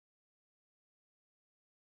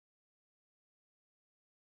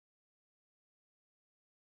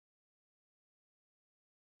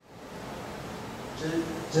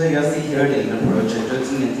这是一个 CT 2.0的 project， 就是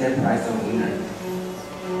今年 TED Prize 的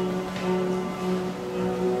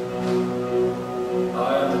winner。I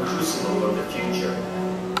am the crucible of the future.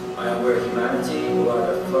 I am where humanity will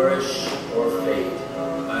either flourish or fade.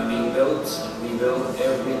 I am being built and rebuilt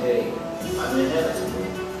every day. I am inevitable,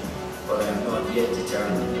 but I am not yet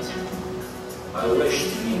determined. I wish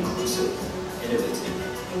to be inclusive, innovative,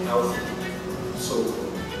 healthy, soulful,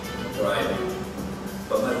 thriving.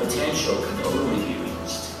 But my potential can only be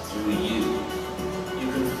reached through you. You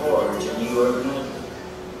can forge a new organically.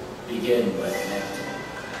 Begin by connecting.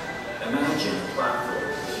 Imagine a platform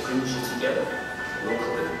that brings you together,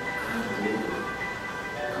 locally and globally.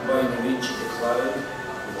 Combine the reach of the cloud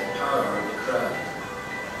with the power of the crowd.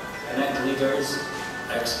 Connect leaders,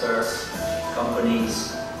 experts, companies,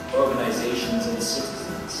 organizations and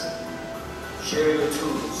citizens. Share your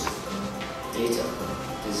tools, data,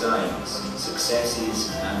 designs,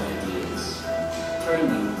 successes and ideas. Turn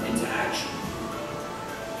them into action.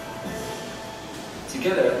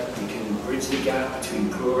 Together, we can bridge the gap between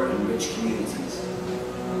poor and rich communities.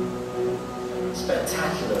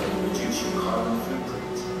 Spectacularly reduce your carbon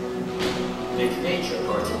footprint. Make nature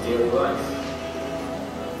part of daily life.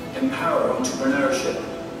 Empower entrepreneurship.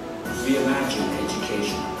 Reimagine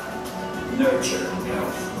education. Nurture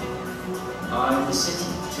health. I'm the City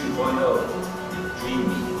 2.0. Dream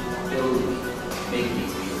me, build me, make me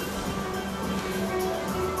real.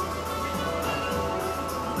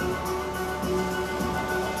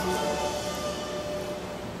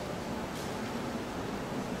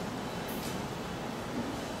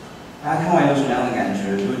大家看完有什么样的感觉？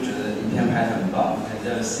就会觉得影片拍得很棒，很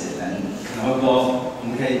热血，但可能会不知道我们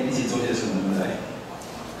可以一起做些什么，对不对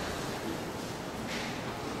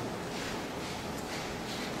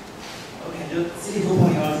？OK， 就City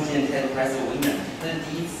 2.0是今年 TED Prize 的 winner， 但是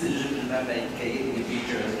第一次就是大家给一个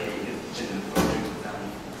feature， 给一个这个 project 这样。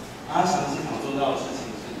他详细想做到的事情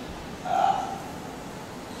是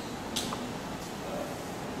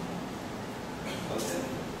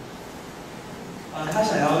他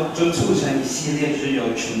想要就促成一系列就是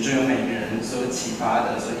由群众、由每个人所启发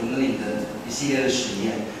的、所引领的一系列的实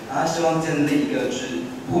验。然后他希望建立一个就是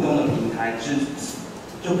互动的平台，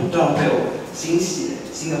就不断会有新血、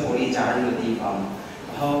新的活力加入的地方。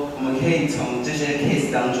然后我们可以从这些 case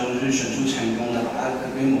当中就是选出成功的，把它的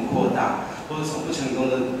规模扩大，或者从不成功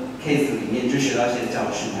的 case 里面就学到一些教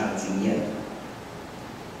训还有经验。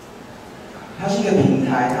它是一个平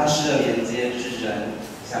台，它适合连接就是人、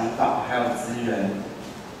想法还有资源。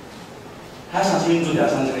它详细运作表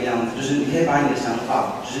像这个样子，就是你可以把你的想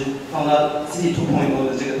法就是放到自己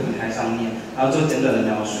2.0的这个平台上面，然后做简短的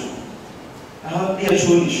描述，然后列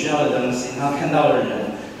出你需要的东西，然后看到的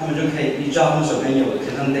人，他们就可以依照他们手边有的，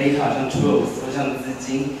可能像 data、像 tools 或像资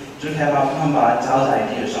金，就可以把他们加到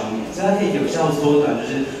idea 上面，所以它可以有效缩短，就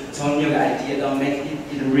是从你有个 idea 到 make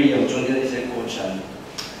it real 中间的一些过程。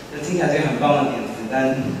这听起来是一个很棒的点子，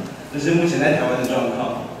但这是目前在台湾的状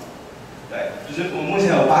况。对，就是我目前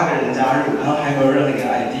有8个人加入，然后还没有任何一个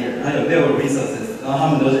idea， 然后有6个 resources， 然后他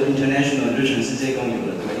们都是 international， 就是全世界共有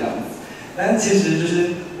的这个样子。但其实就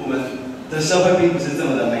是我们的社会并不是这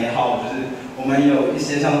么的美好，就是我们有一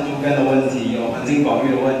些像都更的问题，有环境保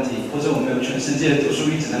育的问题，或者我们有全世界独树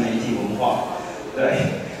一帜的媒体文化。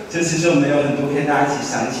对，就其实我们有很多可以大家一起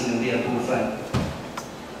想、一起努力的部分。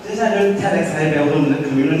接下来就是 TEDxTaipei 或者我们的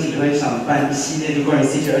community 就会想办一系列就关于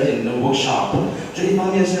CT 2.0的 workshop， 就一方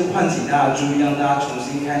面是唤起大家注意，让大家重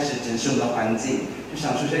新开始检视我们的环境，就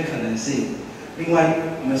想出一些可能性。另外，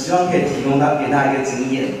我们希望可以提供给大家一个经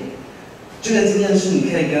验，这个经验是你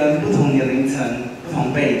可以跟不同年龄层、不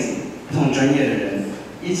同背景、不同专业的人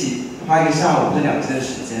一起花一个下午或者2天的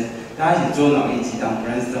时间，大家一起做脑力激荡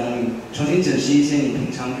brainstorming， 重新检视一些你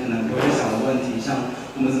平常可能不会去想的问题，像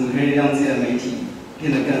我们怎么可以让自己的媒体变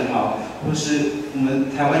得更好，或是我们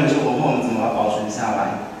台湾有些文化我们怎么把它保存下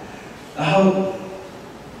来。然后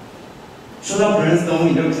说到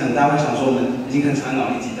brainstorming， 就可能大家会想说我们已经很常脑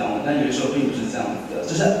力激荡了，但有的时候并不是这样子的，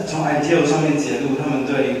就是从 idea 上面揭露他们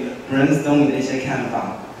对 brainstorming 的一些看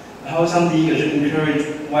法。然后像第一个是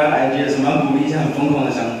encourage wild ideas， 我们要鼓励一些很疯狂的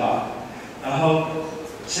想法，然后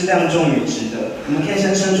是量重于质的，我们可以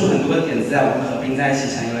先生出很多个点子来，我们合并在一起，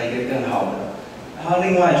成为一个更好的。然后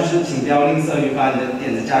另外就是，请不要吝啬于把你的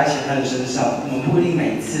点子加在其他人身上。我们不一定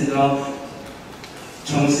每一次都要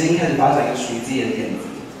重新开始发展一个属于自己的点子。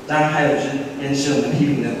当然还有就是延迟我们批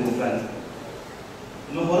评的部分。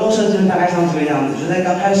我们活动设计大概像这个样子，就是在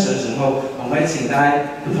刚开始的时候，我们会请大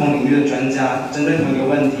家不同领域的专家针对同一个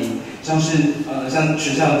问题，像像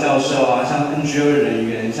学校的教授啊，像 NGO 的人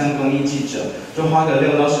员，像公益记者，就花个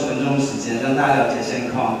6到10分钟的时间让大家了解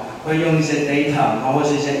现况，会用一些 data， 然后或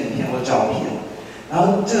是一些影片或照片。然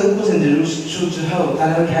后这个过程结束之后，大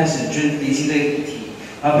家会开始去理清这个议题，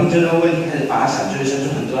然后并针对问题开始发想，就会生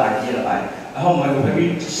出很多 idea 来。然后我们也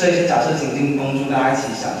会设一些假设情境，帮助大家一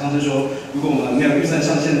起想，像是说，如果我们没有预算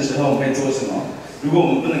上限的时候，我们可以做什么？如果我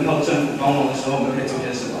们不能靠政府帮忙的时候，我们可以做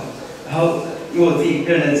些什么？然后，因为我自己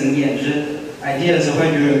个人的经验，就是 idea 的时候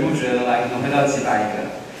会源源不绝的来，可能会到几百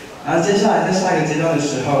个。然后接下来在下一个阶段的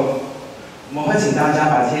时候，我们会请大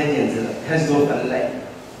家把这些点子开始做分类。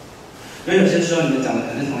因为有些时候你们讲的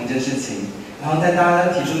可能是同一件事情，然后在大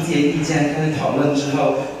家提出自己的意见开始讨论之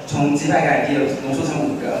后，从几百个 idea 浓缩成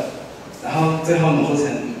5个。然后最后浓缩成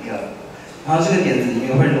1个，然后这个点子里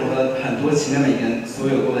面会融合很多前面每个人所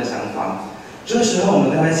有过的想法。这个时候，我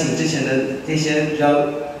们都会请之前的这些比较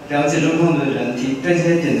了解状况的人对这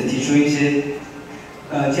些点子提出一些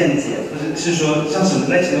见解，或者是说像什么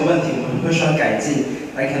类型的问题我们会需要改进，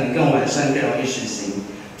来可能更完善、更容易实行。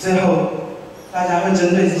最后，大家会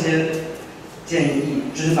针对这些建议，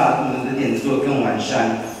就是把我们的点子做得更完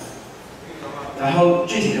善。然后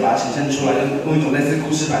具体的把它呈现出来，用一种类似故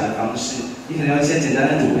事版的方式，你可能用一些简单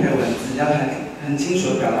的图配文字，要很清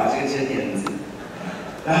楚的表达这些点子。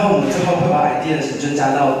然后我们最后会把 idea 就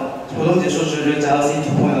加到活动结束之后，就加到 TEDx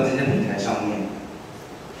这些平台上面。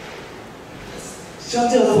希望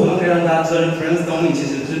这个活动可以让大家知道 ，brainstorming 其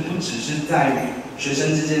实不只是在于学生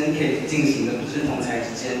之间可以进行的，不是同才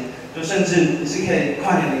之间，就甚至是可以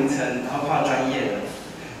跨年龄层，然后跨专业的。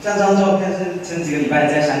像这张照片是前几个礼拜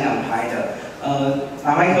在香港拍的。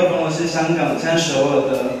拿麦克风的是香港现在首尔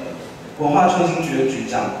的文化创新局的局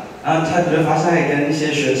长，然后他就会发现可以跟一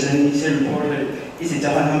些学生、一些 reporter 一起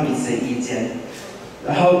交换他们彼此的意见，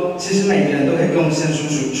然后其实每个人都可以贡献出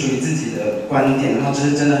属于自己的观点，然后这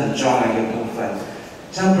是真的很重要的一个部分。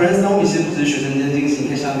像 brainstorming 其实不只是学生间进行，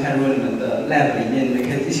可以想想看，如果你们的 lab 里面你们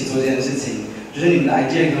可以一起做这件事情，就是你们的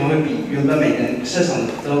idea 可能会比原本每个人设想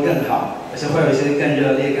的都更好，而且会有一些更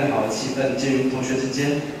热烈、更好的气氛，介于同学之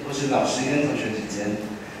间。或是老师跟同学之间，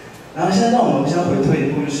然后现在让我们先回退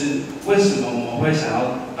一步，就是为什么我们会想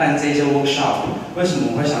要办这些 workshop？ 为什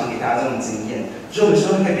么我们会想要给大家这种经验？就是我们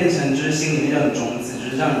希望可以变成就是心里面的种子，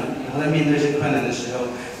就是让你以后在面对一些困难的时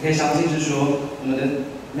候，你可以相信是说我们的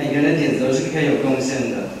每个人的点子都是可以有贡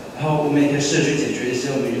献的，然后我们也可以试着去解决一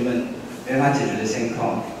些我们原本没办法解决的现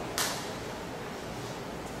况。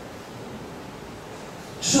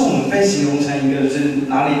就是我们被形容成一个就是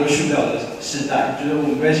哪里都去不了的世代，就是我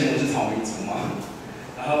们被形容是草莓族嘛。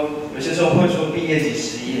然后有些时候会说毕业即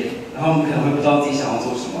失业，然后我们可能会不知道自己想要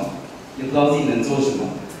做什么，也不知道自己能做什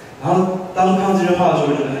么。然后当初看到这句话的时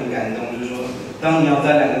候，我觉得很感动，就是说，当你要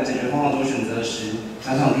在2个解决方法中选择时，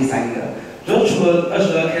想想第3个。就是除了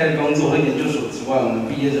22K 的工作和研究所之外，我们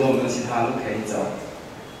毕业之后有没有其他路可以走？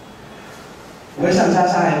我会想下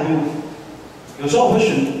一步。有时候我会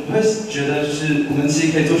觉得，就是我们其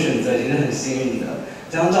实可以做选择，已经是很幸运的。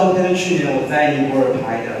这张照片是去年我在尼泊尔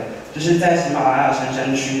拍的，就是在喜马拉雅山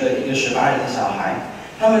区的一个18人的小孩，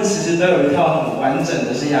他们其实都有一套很完整的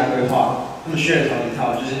生涯规划，他们share同一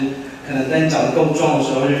套，就是可能在你长得够壮的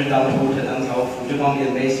时候，就去当porter当挑夫，就帮别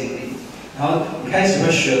人背行李。然后你开始会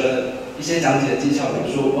学了一些讲解的技巧，比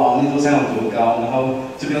如说哇，那座山有多高，然后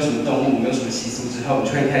这边有什么动物，没有什么习俗之后，你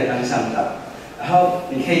就会开始当向导。然后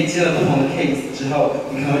你可以接了不同的 case 之后，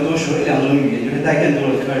你可能会多学1-2种语言，就会带更多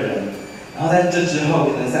的客人。然后在这之后，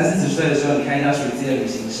可能30-40岁的时候，你开一家属于自己的旅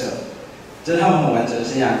行社，这是他们很完整的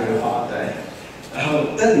生涯规划，对。然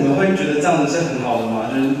后，但你们会觉得这样子是很好的吗？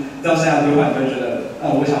就是这样生涯规划，你会觉得，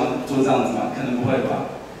我想要做这样子吗？可能不会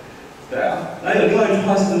吧。对啊。然后有另外一句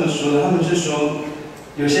话是这么说的，他们是说，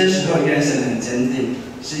有些时候一个人显得很坚定，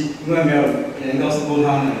是因为没有别人告诉过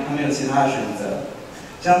他们有其他的选择。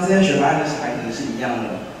像这些学霸的小孩可能是一样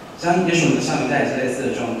的，像也许我们上一代也是类似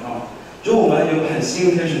的状况，就我们有很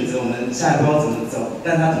幸运可以选择我们下一步要怎么走，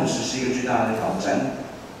但它同时是一个巨大的挑战。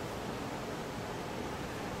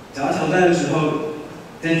讲到挑战的时候，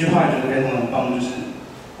这句话我觉得非常的棒，就是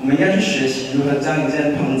我们应该去学习如何将一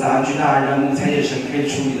件庞杂巨大的任务拆解成可以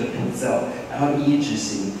处理的步骤，然后一一执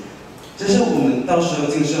行。这是我们到时候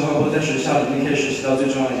进社会或者在学校里面可以学习到最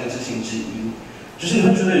重要的一件事情之一。就是你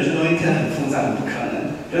会觉得有些东西看起来很复杂、很不可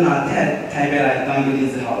能。就拿TEDxTaipei来当一个例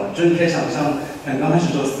子好了，就是你可以想象，可能刚开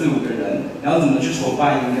始只有4-5个人，然后怎么去筹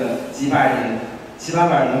办一个几百人、700-800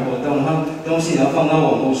人的活动，然后东西你要放到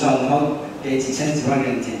网络上，然后给几千几万个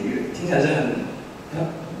人点阅，听起来是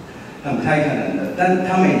很不太可能的，但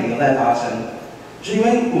它每年都在发生。就因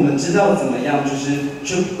为我们知道怎么样，就是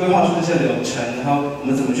去规划出这些流程，然后我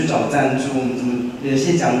们怎么去找赞助，我们怎么联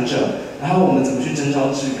系讲者，然后我们怎么去征召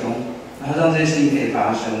志工，然后让这些事情可以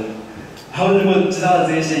发生。然后如果知道了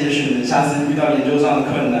这些，也许你们下次遇到研究上的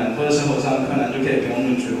困难或者生活上的困难，就可以不用那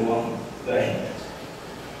么绝望。对。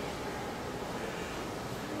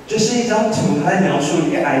是一张图，它在描述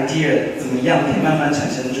一个 idea 怎么样可以慢慢产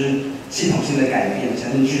生就是系统性的改变，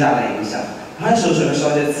产生巨大的影响。然后手会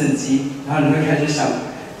受到一些刺激，然后你会开始想，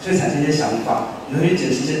就会产生一些想法，你会去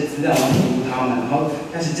检视一些资料，然后评估它们，然后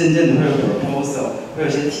开始渐渐的会有 proposal， 会有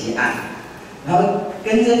一些提案。然后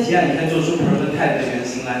跟这些提案，你可以做出 prototype 的原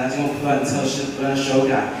型来，然后经过不断测试、不断修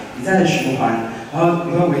改，一再的循环，然后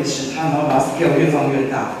你会维持它，然后把它 scale 越放越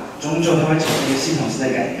大，终究它会产生一个系统性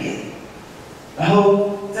的改变。然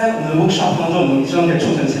后在我们的 workshop 当中，我们希望可以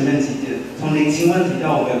促成前面几点，从厘清问题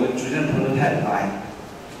到我们有个逐渐 prototype 来。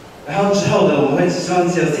然后之后呢，我们会希望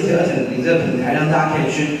借由 TEDx 这个平台，让大家可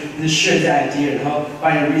以去share 这 idea， 然后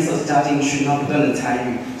把你的 resource 加进去，然后不断的参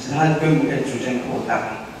与，使它的规模可以逐渐扩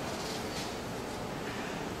大。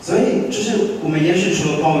所以就是我们也许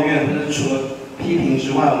除了抱怨或者除了批评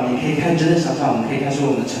之外，我们也可以真的想想，我们可以开始为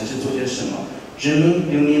我们的城市做些什么。Dreaming,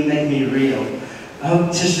 building, make me real。然后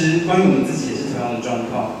其实关于我们自己也是同样的状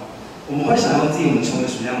况，我们会想要自己我们成为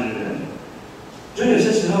什么样的人。就有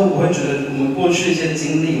些时候我会觉得我们过去一些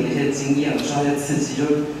经历、一些经验，受到一些刺激，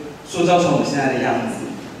就塑造成我们现在的样子。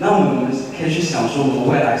那我们可以去想说，我们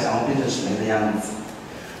未来想要变成什么样的样子。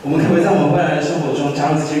我们可不可以在我们未来的生活中加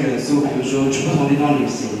入这些元素，比如说去不同地方旅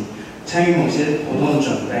行，参与某些活动的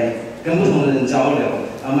准备，跟不同的人交流，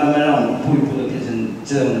然后慢慢让我们一步一步的变成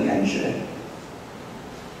这样的感觉。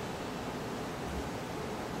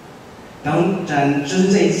当然，就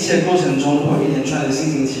是这一切过程中会有一连串的心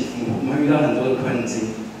情起伏，我们会遇到很多的困境。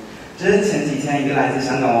就是前几天一个来自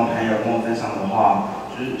香港的朋友跟我分享的话，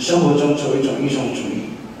就是生活中只有一种英雄主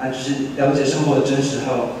义，那就是了解生活的真实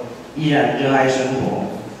后，依然热爱生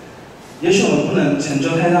活。也许我们不能成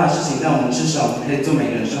就太大的事情，但我们至少可以做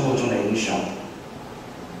每个人生活中的英雄。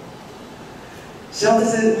希望这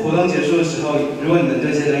次活动结束的时候，如果你们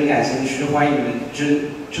对这些东西感兴趣，欢迎你们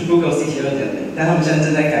去 Google CT2.0， 但他们现在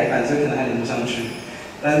正在改版，所以可能还连不上去。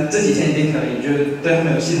但这几天一定可以，就是对他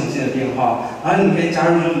们有系统性的变化。然后你可以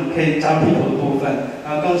加入 people 的部分，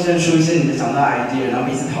然后贡献出一些你的想到的 idea， 然后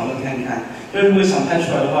彼此讨论看看。就如果想拍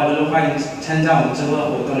出来的话，就是欢迎参加我们之后的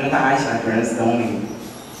活动，就大家一起来 brainstorming。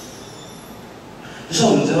这是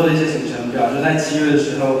我们之后的一些行程表，就在7月的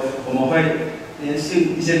时候，我们会联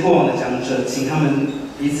系一些过往的讲者，请他们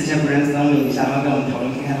彼此先 brainstorming 一下，然后跟我们讨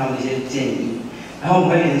论看看他们的一些建议。然后我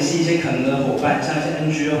们会联系一些可能的伙伴，像一些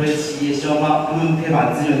NGO 或者企业，希望他们可以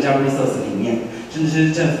把资源加入 resource 里面，甚至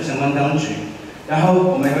是政府相关当局。然后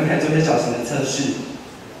我们也会开始做一些小型的测试。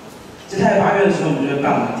接下来8月的时候，我们就会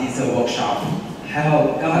办我们第一次 workshop， 还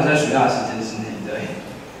好刚好在暑假的时间之内，对。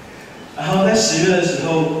然后在10月的时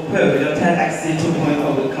候，会有一个叫 TEDxCCU 2.0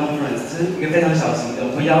 的 conference， 这是一个非常小型的，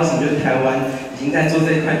我会邀请就是台湾已经在做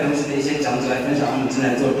这一块东西的一些讲者来分享他们正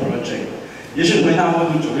在做的 project。也许我会大部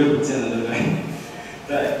分9月不见了，对不对？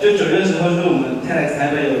对，就9月的时候，就是我们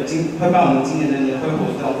TEDxTaipei 会办我们今年的年会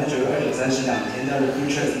活动，在9月29、30两天，叫 The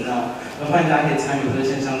Future is Now， 欢迎大家可以参与或者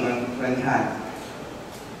线上观看。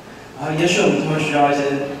然后也许我们会需要一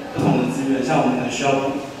些不同的资源，像我们可能需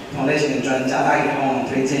要不同类型的专家，大家可以帮我们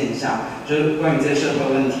推荐一下，就是关于这些社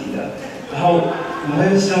会问题的。然后我们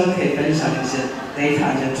会希望可以分享一些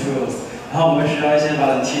data、一些 tools， 然后我们会需要一些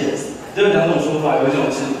volunteers， 就有2种说法，有一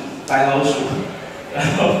种是白老鼠，然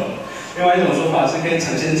后另外一种说法是可以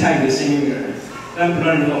呈现参与的幸运儿。但不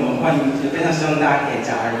论如何，我们欢迎，也非常希望大家可以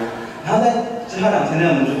加入。然后在之后2天内，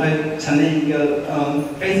我们就会成立一个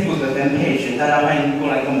Facebook 的 fan page， 大家欢迎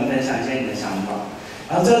过来跟我们分享一些你的想法。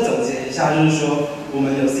然后最后总结一下，就是说我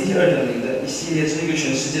们有 CT2.0 的一系列，是一个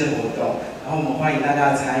全世界的活动，然后我们欢迎大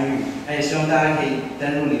家的参与，也希望大家可以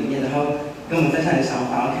登入里面，然后跟我们分享你的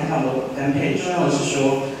想法，然后看上我们的 fan page。重要的是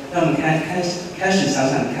说，让我们开始想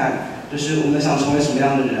想看，就是我们想成为什么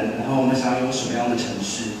样的人，然后我们想要有什么样的城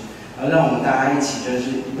市，然后让我们大家一起就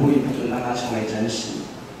是一步一步的让它成为真实。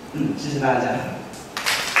谢谢大家。